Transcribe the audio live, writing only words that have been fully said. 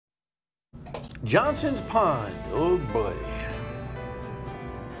Johnson's Pond, oh boy.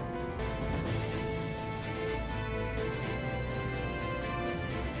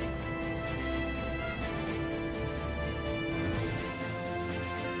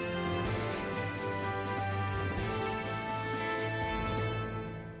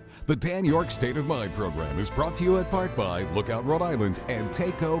 The Dan Yorke State of Mind program is brought to you in part by Lookout Rhode Island and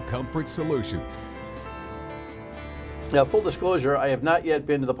Takeo Comfort Solutions. Now, full disclosure, I have not yet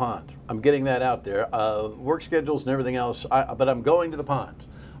been to the pond. I'm getting that out there. Work schedules and everything else, but I'm going to the pond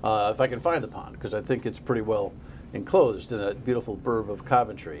if I can find the pond, because I think it's pretty well enclosed in a beautiful burb of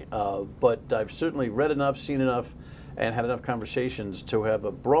Coventry. But I've certainly read enough, seen enough, and had enough conversations to have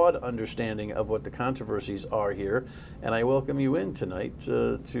a broad understanding of what the controversies are here. And I welcome you in tonight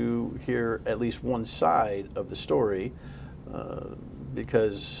to hear at least one side of the story,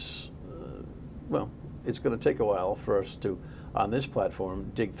 because, well, it's going to take a while for us to, on this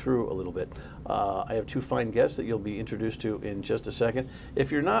platform, dig through a little bit. I have two fine guests that you'll be introduced to in just a second.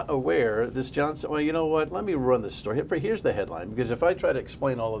 If you're not aware, this Johnson, well, you know what, let me run this story. Here's the headline, because if I try to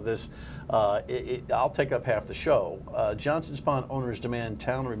explain all of this, I'll take up half the show. Johnson's Pond owners demand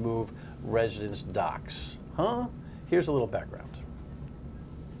town remove residents' docks. Huh? Here's a little background.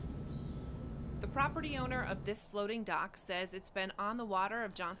 The property owner of this floating dock says it's been on the water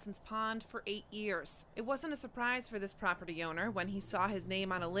of Johnson's Pond for 8 years. It wasn't a surprise for this property owner when he saw his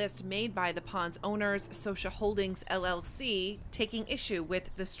name on a list made by the pond's owners, Socia Holdings LLC, taking issue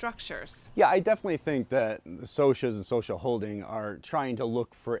with the structures. Yeah, I definitely think that the Socias and Socia Holding are trying to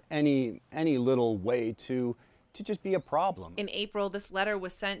look for any little way to just be a problem. In April, this letter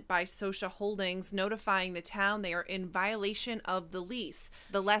was sent by Socia Holdings notifying the town they are in violation of the lease.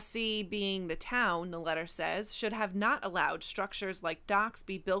 The lessee, being the town, the letter says, should have not allowed structures like docks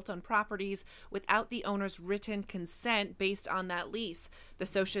be built on properties without the owner's written consent based on that lease. The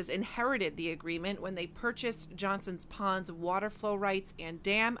Socias inherited the agreement when they purchased Johnson's Pond's water flow rights and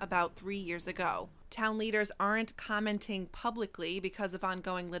dam about 3 years ago. Town leaders aren't commenting publicly because of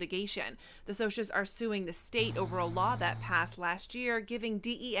ongoing litigation. The Socias are suing the state over a law that passed last year, giving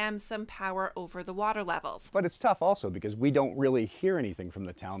DEM some power over the water levels. But it's tough also because we don't really hear anything from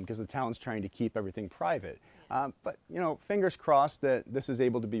the town because the town's trying to keep everything private. But, you know, fingers crossed that this is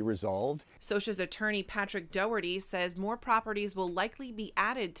able to be resolved. Socia's attorney Patrick Doherty says more properties will likely be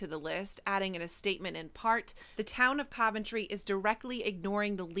added to the list, adding in a statement in part, the town of Coventry is directly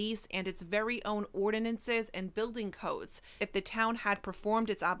ignoring the lease and its very own ordinances and building codes. If the town had performed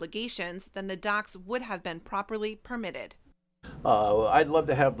its obligations, then the docks would have been properly permitted. I'd love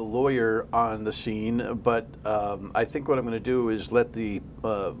to have the lawyer on the scene, but I think what I'm going to do is let the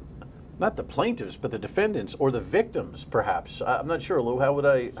not the plaintiffs, but the defendants or the victims, perhaps. I'm not sure, Lou. How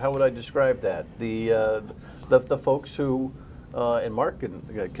would I describe that? The folks who, and Mark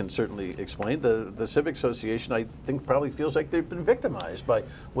can certainly explain. The Civic Association, I think, probably feels like they've been victimized by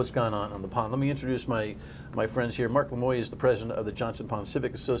what's gone on the pond. Let me introduce my friends here. Marc Lemoi is the president of the Johnson Pond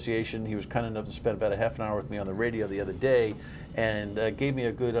Civic Association. He was kind enough to spend about a half an hour with me on the radio the other day, and gave me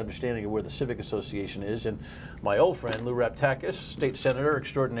a good understanding of where the Civic Association is. And my old friend, Lou Raptakis, state senator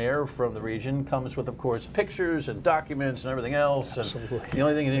extraordinaire from the region, comes with, of course, pictures and documents and everything else. Absolutely. And the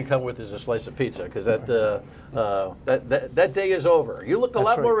only thing he didn't come with is a slice of pizza, because that day is over. You look a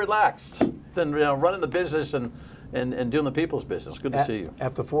lot more relaxed than running the business and doing the people's business. Good to see you.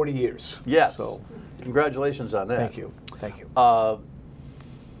 After 40 years. Yes. So, congratulations on that. thank you. Thank you.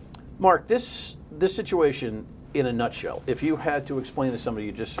 Mark, this situation in a nutshell, if you had to explain to somebody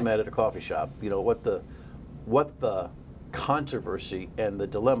you just met at a coffee shop, you know, what the controversy and the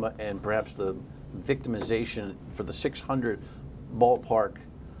dilemma and perhaps the victimization for the 600 ballpark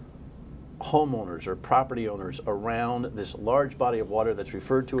homeowners or property owners around this large body of water that's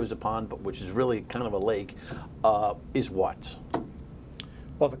referred to as a pond, but which is really kind of a lake, is what?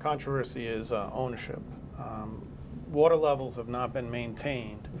 Well, the controversy is ownership. Water levels have not been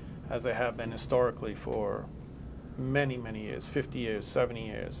maintained as they have been historically for many, many years, 50 years, 70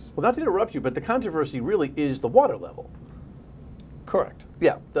 years. Well, not to interrupt you, but the controversy really is the water level. Correct.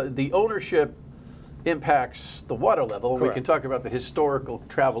 Yeah, the ownership impacts the water level, and Correct. we can talk about the historical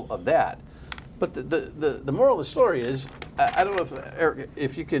travel of that. But the moral of the story is, I don't know if, Eric,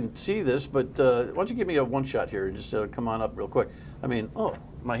 if you can see this, but why don't you give me a one shot here and just come on up real quick. I mean, oh,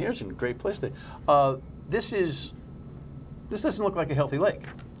 my hair's in a great place today. This doesn't look like a healthy lake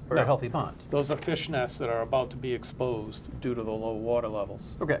or a healthy pond. Those are fish nests that are about to be exposed due to the low water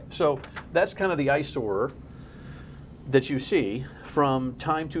levels. Okay, so that's kind of the eyesore that you see from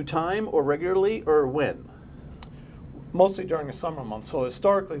time to time, or regularly, or when? Mostly during the summer months. So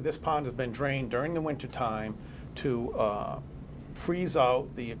historically, this pond has been drained during the winter time to freeze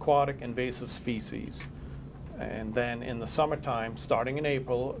out the aquatic invasive species. And then in the summertime, starting in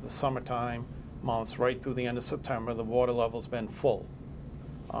April, the summertime months right through the end of September, the water level's been full.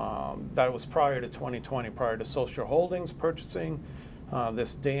 That was prior to 2020, prior to Socia Holdings purchasing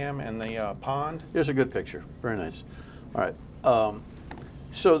this dam and the pond. Here's a good picture. Very nice. All right.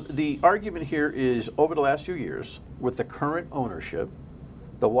 So the argument here is over the last few years, with the current ownership,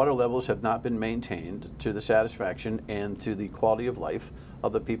 the water levels have not been maintained to the satisfaction and to the quality of life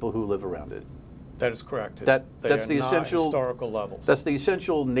of the people who live around it. That is correct. That's They the are not essential historical levels. That's the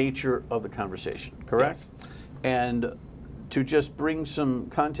essential nature of the conversation, correct? Yes. And to just bring some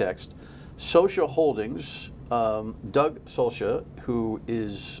context, Socia Holdings, Doug Socia, who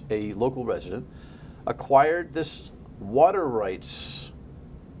is a local resident, acquired this water rights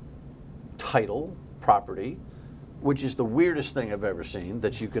title, property, which is the weirdest thing I've ever seen,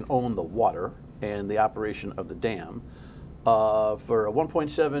 that you can own the water and the operation of the dam, for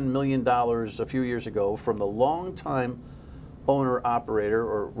 $1.7 million a few years ago from the longtime owner-operator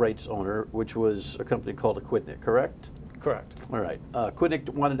or rights owner, which was a company called Aquidneck, correct? Correct. All right. Aquidneck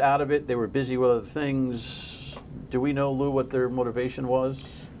wanted out of it. They were busy with other things. Do we know, Lou, what their motivation was?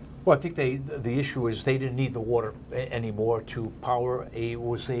 Well, I think the issue is they didn't need the water anymore to power a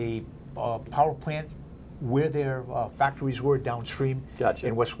power plant where their factories were downstream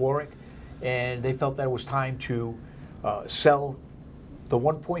in West Warwick, and they felt that it was time to sell. The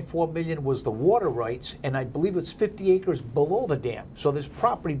 1.4 million was the water rights, and I believe it's 50 acres below the dam. So there's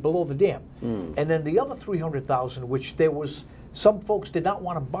property below the dam, and then the other 300,000, which there was some folks did not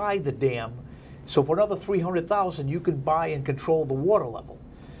want to buy the dam. So for another 300,000, you can buy and control the water level.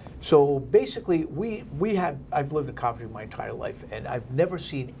 So basically, I've lived in Coventry my entire life, and I've never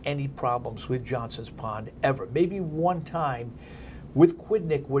seen any problems with Johnson's Pond ever. Maybe one time with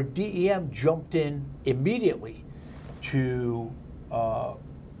Aquidneck where DEM jumped in immediately to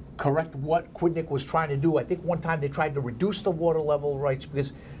correct what Aquidneck was trying to do. I think one time they tried to reduce the water level rights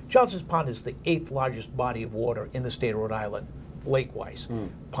because Johnson's Pond is the 8th largest body of water in the state of Rhode Island, lake-wise,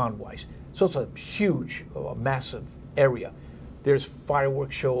 pond-wise. So it's a huge, massive area. There's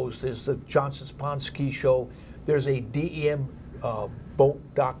fireworks shows, there's the Johnson's Pond ski show, there's a DEM boat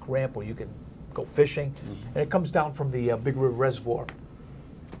dock ramp where you can go fishing, and it comes down from the Big River Reservoir,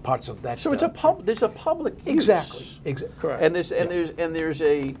 parts of that. So it's there's a public use. Exactly. Correct. And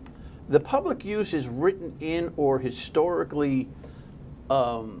the public use is written in or historically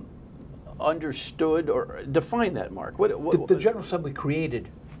understood, or define that, Mark. The General Assembly created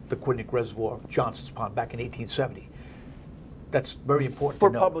the Aquidneck Reservoir, Johnson's Pond, back in 1870. That's very important for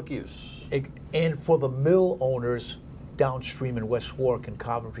to know. Public use. And for the mill owners downstream in West Warwick and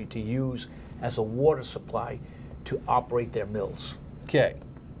Coventry to use as a water supply to operate their mills. Okay.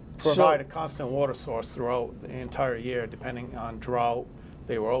 Provide a constant water source throughout the entire year, depending on drought.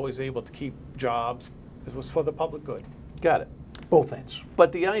 They were always able to keep jobs. It was for the public good. Got it. Both ends.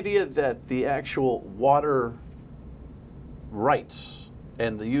 But the idea that the actual water rights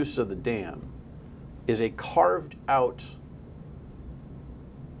and the use of the dam is a carved out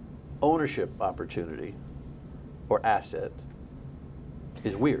ownership opportunity or asset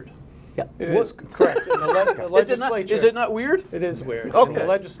is weird. Yeah, It is correct. And the legislature. Is it not weird? It is weird. Okay. And the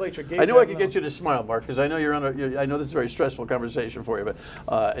legislature gave I knew I them could the- get you to smile, Mark, because I know I know this is a very stressful conversation for you, but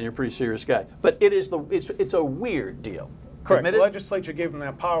and you're a pretty serious guy. But it's a weird deal. Correct. Admitted? The legislature gave them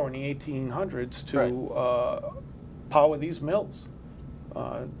that power in the 1800s to power these mills.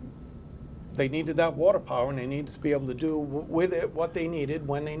 They needed that water power, and they needed to be able to do with it what they needed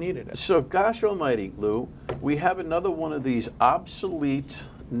when they needed it. So, gosh almighty, Lou, we have another one of these obsolete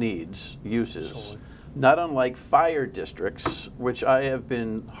uses, not unlike fire districts, which I have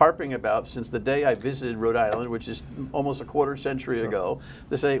been harping about since the day I visited Rhode Island, which is almost a quarter century ago,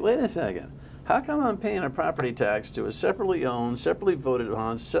 to say, wait a second, how come I'm paying a property tax to a separately owned, separately voted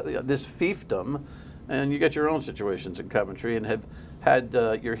on, this fiefdom, and you got your own situations in Coventry and have had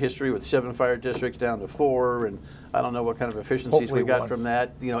your history with 7 fire districts down to 4, and I don't know what kind of efficiencies Hopefully we got 1. from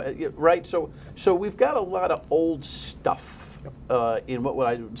that. Right? So we've got a lot of old stuff in what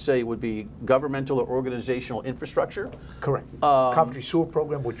I would say would be governmental or organizational infrastructure. Correct. Coventry Sewer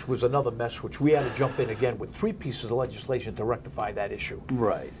Program, which was another mess, which we had to jump in again with 3 pieces of legislation to rectify that issue.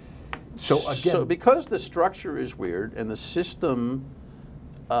 Right. So again, because the structure is weird and the system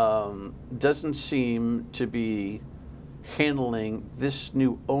doesn't seem to be handling this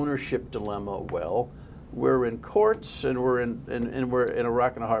new ownership dilemma well, we're in courts and we're in a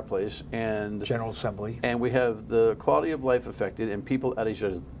rock and a hard place, and General Assembly, and we have the quality of life affected and people at each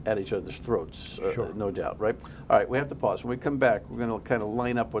other's throats. Sure. No doubt, right? All right, we have to pause. When we come back, we're going to kind of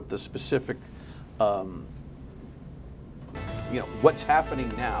line up what the specific what's happening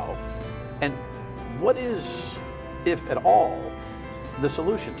now, and what is, if at all, the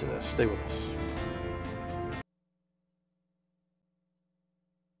solution to this. Stay with us.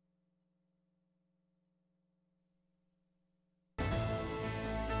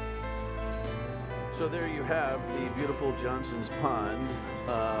 So there you have the beautiful Johnson's Pond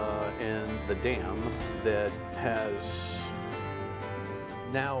and the dam that has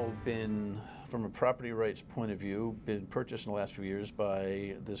now been, from a property rights point of view, been purchased in the last few years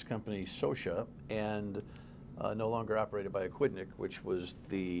by this company Socia, and no longer operated by Aquidneck, which was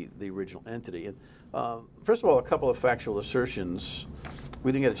the original entity. And first of all, a couple of factual assertions.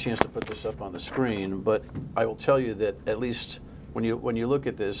 We didn't get a chance to put this up on the screen, but I will tell you that at least when you look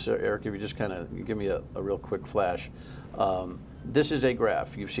at this, Eric, if you just kind of give me a real quick flash, this is a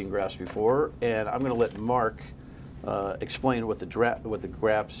graph. You've seen graphs before, and I'm going to let Mark explain what the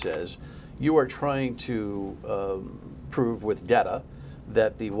graph says. You are trying to prove with data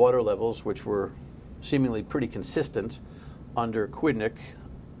that the water levels, which were seemingly pretty consistent under Aquidneck,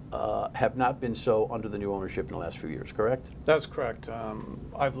 have not been so under the new ownership in the last few years, correct? That's correct.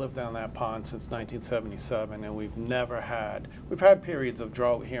 I've lived down that pond since 1977, and we've had periods of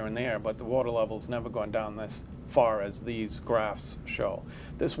drought here and there, but the water level's never gone down this far as these graphs show.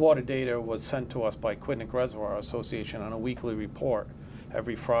 This water data was sent to us by Aquidneck Reservoir Association on a weekly report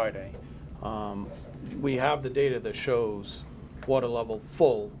every Friday. We have the data that shows water level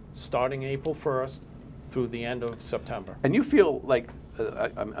full starting April 1st through the end of September. And you feel like,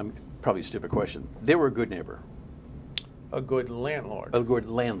 I'm probably a stupid question, they were a good neighbor? A good landlord. A good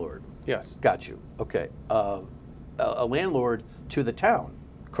landlord? Yes. Got you. Okay. A landlord to the town?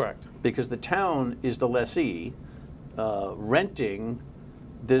 Correct. Because the town is the lessee renting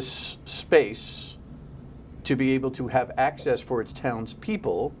this space to be able to have access for its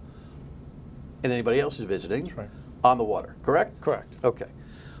townspeople and anybody else who's visiting. That's right. On the water, correct? Correct. Okay.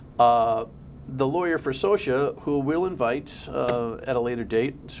 The lawyer for Socia, who we'll invite at a later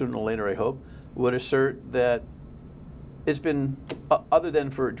date, sooner or later I hope, would assert that it's been, other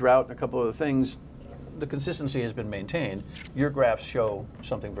than for drought and a couple other things, the consistency has been maintained. Your graphs show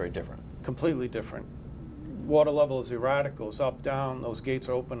something very different. Completely different. Water level is erratic, goes up, down, those gates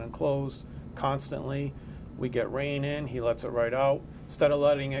are open and closed constantly. We get rain in, he lets it right out, instead of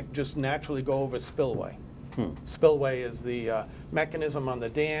letting it just naturally go over spillway. Spillway is the mechanism on the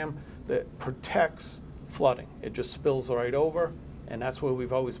dam that protects flooding. It just spills right over, and that's where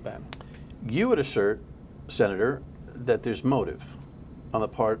we've always been. You would assert, Senator, that there's motive on the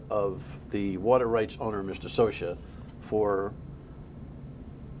part of the water rights owner, Mr. Socia, for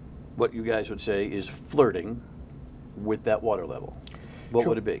what you guys would say is flirting with that water level. What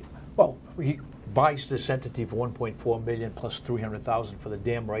would it be? Well, he buys this entity for $1.4 million plus $300,000 for the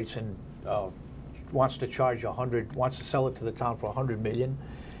dam rights, and wants to sell it to the town for $100 million,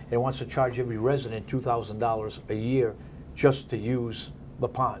 and wants to charge every resident $2,000 a year just to use the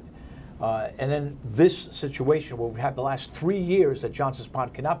pond. And then this situation where we've had the last 3 years that Johnson's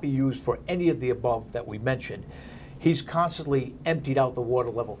Pond cannot be used for any of the above that we mentioned, he's constantly emptied out the water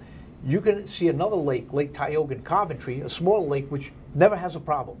level. You can see another lake, Lake Tioga in Coventry, a small lake which never has a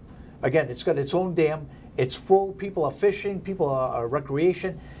problem. Again, it's got its own dam, it's full, people are fishing, people are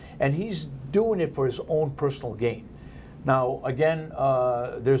recreation, and he's doing it for his own personal gain. Now, again,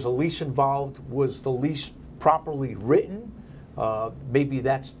 there's a lease involved. Was the lease properly written? Maybe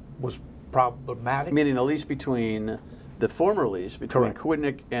that was problematic. Meaning the lease between, the former lease between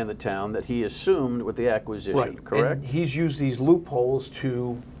Aquidneck and the town that he assumed with the acquisition, correct? And he's used these loopholes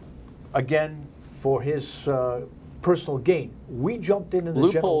to, again, for his personal gain. We jumped in the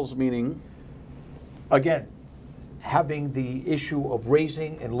loopholes meaning? Again, having the issue of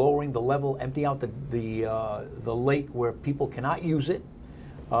raising and lowering the level, emptying out the lake where people cannot use it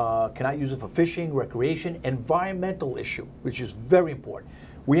for fishing, recreation, environmental issue, which is very important.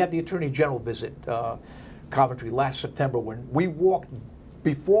 We had the Attorney General visit Coventry last September when we walked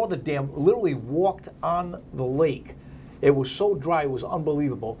before the dam, literally walked on the lake. It was so dry, it was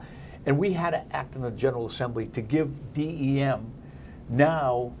unbelievable. And we had to act in the General Assembly to give DEM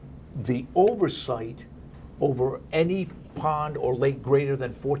now the oversight over any pond or lake greater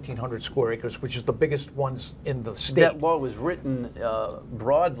than 1,400 square acres, which is the biggest ones in the state. That law was written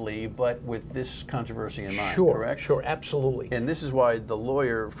broadly, but with this controversy in mind, correct? Sure, absolutely. And this is why the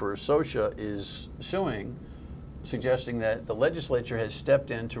lawyer for Socia is suing, suggesting that the legislature has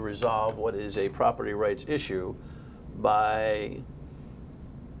stepped in to resolve what is a property rights issue by,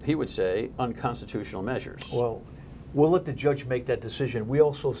 he would say, unconstitutional measures. Well, we'll let the judge make that decision. We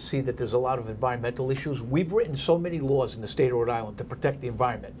also see that there's a lot of environmental issues. We've written so many laws in the state of Rhode Island to protect the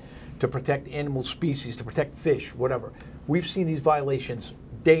environment, to protect animal species, to protect fish, whatever. We've seen these violations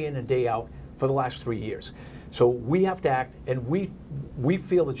day in and day out for the last 3 years. So we have to act, and we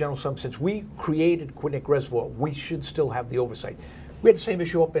feel the General Assembly, since we created Quinnick Reservoir, we should still have the oversight. We had the same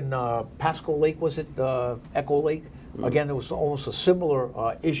issue up in Pasco Lake, was it Echo Lake? Again, it was almost a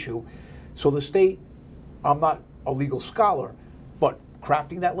similar issue. So the state, I'm not a legal scholar, but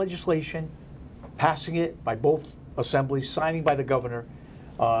crafting that legislation, passing it by both assemblies, signing by the governor,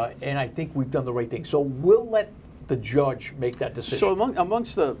 and I think we've done the right thing. So we'll let the judge make that decision. So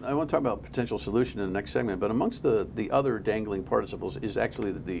amongst the, I want to talk about potential solution in the next segment, but amongst the other dangling participles is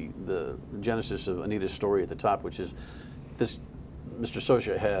actually the genesis of Anita's story at the top, which is this: Mr.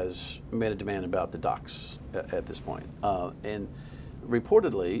 Socia has made a demand about the docks at this point, and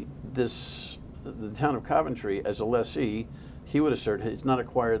reportedly, the town of Coventry, as a lessee, he would assert has not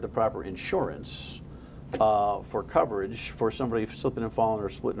acquired the proper insurance for coverage for somebody slipping and falling or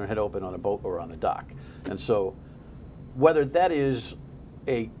splitting their head open on a boat or on a dock, and so whether that is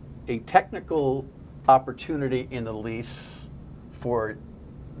a technical opportunity in the lease for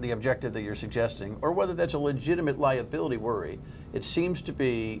the objective that you're suggesting, or whether that's a legitimate liability worry, it seems to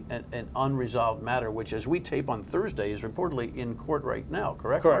be an unresolved matter, which, as we tape on Thursday, is reportedly in court right now,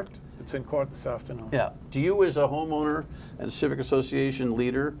 correct? Correct. It's in court this afternoon. Yeah. Do you, as a homeowner and Civic Association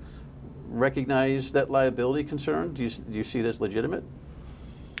leader, recognize that liability concern? Do you see it as legitimate?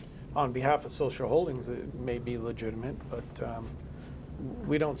 On behalf of Socia Holdings, it may be legitimate, but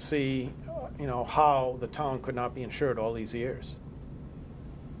we don't see, how the town could not be insured all these years.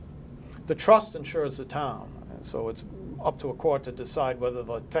 The trust insures the town, so it's up to a court to decide whether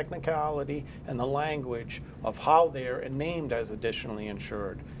the technicality and the language of how they're named as additionally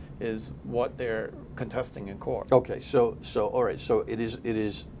insured is what they're contesting in court. Okay, so all right, so it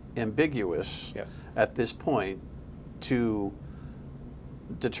is ambiguous, yes, at this point to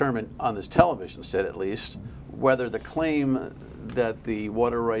determine, on this television set at least, whether the claim that the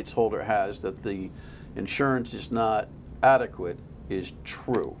water rights holder has that the insurance is not adequate is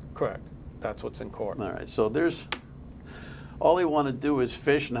true. Correct. That's what's in court. All right, so there's, all they want to do is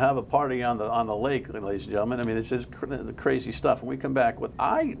fish and have a party on the lake, ladies and gentlemen. I mean, it's just crazy stuff. When we come back, what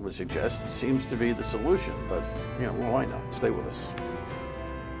I would suggest seems to be the solution, but well, why not? Stay with us.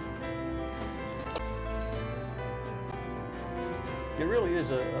 It really is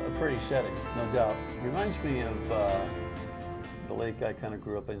a pretty setting, no doubt. Reminds me of the lake I kind of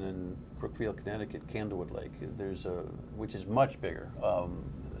grew up in Brookfield, Connecticut, Candlewood Lake. Which is much bigger.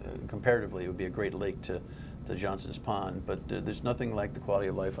 Comparatively, it would be a great lake to Johnson's Pond, but there's nothing like the quality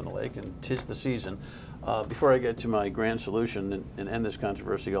of life on the lake, and 'tis the season. Before I get to my grand solution and end this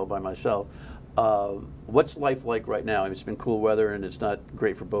controversy all by myself, what's life like right now? I mean, it's been cool weather, and it's not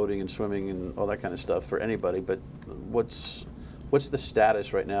great for boating and swimming and all that kind of stuff for anybody, but what's the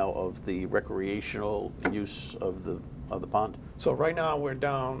status right now of the recreational use of the pond? So right now we're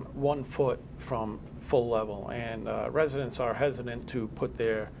down 1 foot from full level, and residents are hesitant to put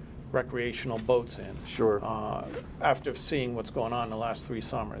their recreational boats in. Sure. After seeing what's going on the last 3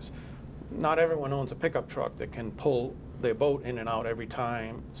 summers. Not everyone owns a pickup truck that can pull their boat in and out every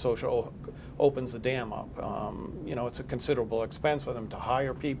time Socia opens the dam up. It's a considerable expense for them to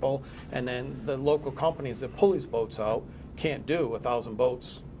hire people, and then the local companies that pull these boats out can't do 1,000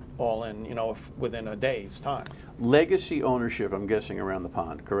 boats all in, within a day's time. Legacy ownership, I'm guessing, around the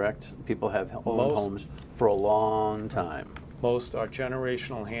pond, correct? People have owned homes for a long time. Most are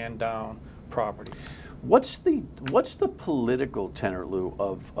generational hand-down properties. What's the political tenor, Lou,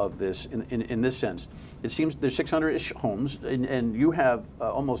 of this in this sense? It seems there's 600-ish homes, and you have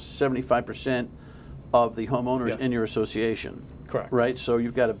almost 75% of the homeowners Yes. in your association. Correct. Right? So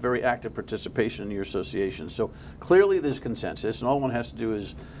you've got a very active participation in your association. So clearly there's consensus, and all one has to do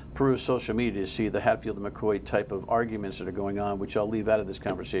is peruse social media to see the Hatfield and McCoy type of arguments that are going on, which I'll leave out of this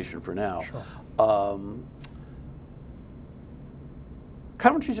conversation for now. Sure.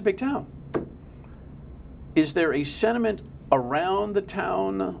 Coventry's a big town. Is there a sentiment around the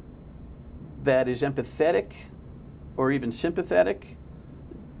town that is empathetic or even sympathetic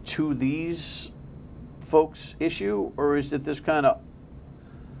to these folks' issue, or is it this kind of,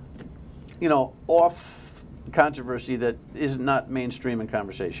 off controversy that is not mainstream in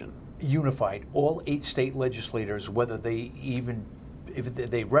conversation? Unified, all 8 state legislators, whether if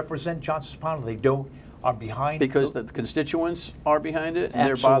they represent Johnson's Pond or they don't, are behind. Because the constituents are behind it, and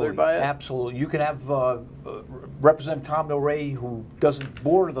they're bothered by it? Absolutely. You can have Representative Tom Milray, who doesn't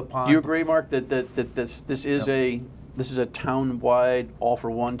border the pond. Do you agree, Mark, that this is a town-wide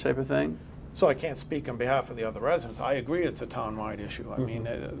all-for-one type of thing? So I can't speak on behalf of the other residents. I agree it's a town-wide issue. I mean,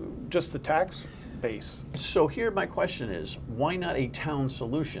 just the tax base. So here my question is, why not a town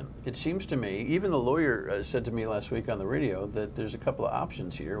solution? It seems to me, even the lawyer said to me last week on the radio that there's a couple of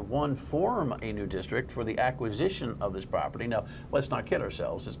options here. One, form a new district for the acquisition of this property. Now, let's not kid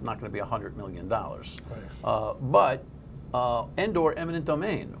ourselves, it's not going to be $100 million. Right. And/or eminent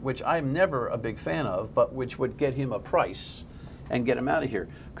domain, which I'm never a big fan of, but which would get him a price and get him out of here.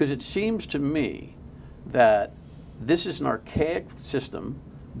 Because it seems to me that this is an archaic system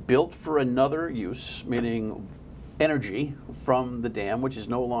built for another use, meaning energy from the dam, which is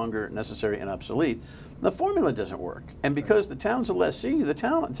no longer necessary and obsolete. The formula doesn't work. And because the town's a lessee, the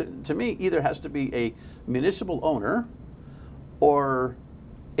town, to me, either has to be a municipal owner or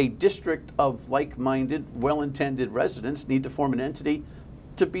a district of like-minded, well-intended residents need to form an entity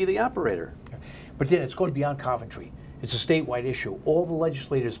to be the operator. But then it's going beyond Coventry. It's a statewide issue. All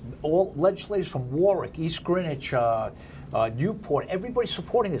legislators from Warwick, East Greenwich, Newport, everybody's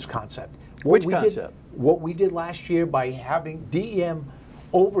supporting this concept. Which concept? What we did last year by having DEM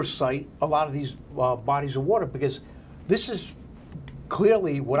oversight a lot of these bodies of water, because this is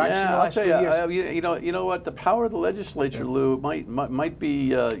clearly what I've seen the last 2 years. You know what? The power of the legislature, Lou, might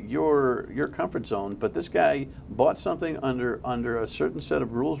be your comfort zone. But this guy bought something under a certain set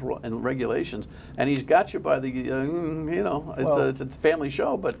of rules and regulations, and he's got you by the it's a family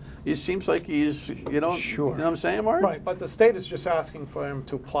show. But it seems like he's Sure. You know what I'm saying, Mark? Right, but the state is just asking for him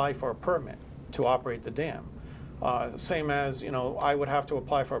to apply for a permit to operate the dam. Same as, I would have to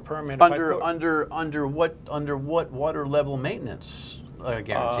apply for a permit. Under what water level maintenance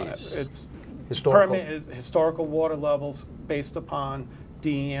guarantees? It's Historical. permit is historical water levels based upon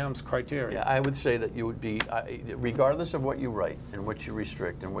DEM's criteria. Yeah, I would say that you would be, regardless of what you write and what you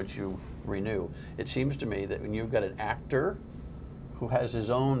restrict and what you renew, it seems to me that when you've got an actor who has his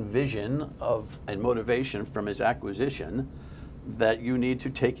own vision and motivation from his acquisition, that you need to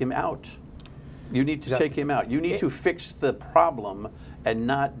take him out. You need to take him out. You need to fix the problem and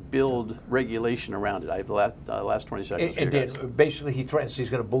not build regulation around it. I have the last 20 seconds. And then basically he threatens he's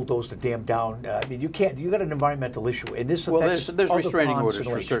going to bulldoze the dam down. I mean, you can't. You got an environmental issue, and this affects there's other restraining ponds orders and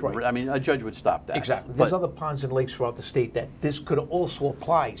for lakes, certain. right. I mean, a judge would stop that. Exactly. There's other ponds and lakes throughout the state that this could also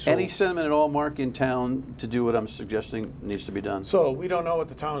apply. So any sentiment at all, Mark, in town to do what I'm suggesting needs to be done? So we don't know what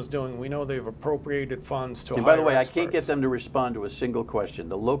the town is doing. We know they've appropriated funds to And by the hire way, I experts. can't get them to respond to a single question.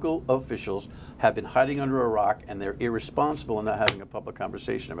 The local officials have been hiding under a rock, and they're irresponsible in not having a public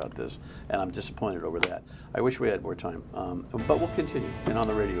conversation about this, and I'm disappointed over that. I wish we had more time, but we'll continue, and on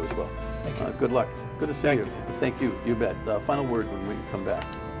the radio as well. Thank you. Good luck. Good to see Thank you. you. Thank you. You bet. Final word when we come back.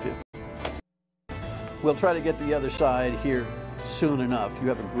 We'll try to get the other side here soon enough. You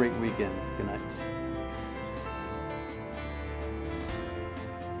have a great weekend. Good night.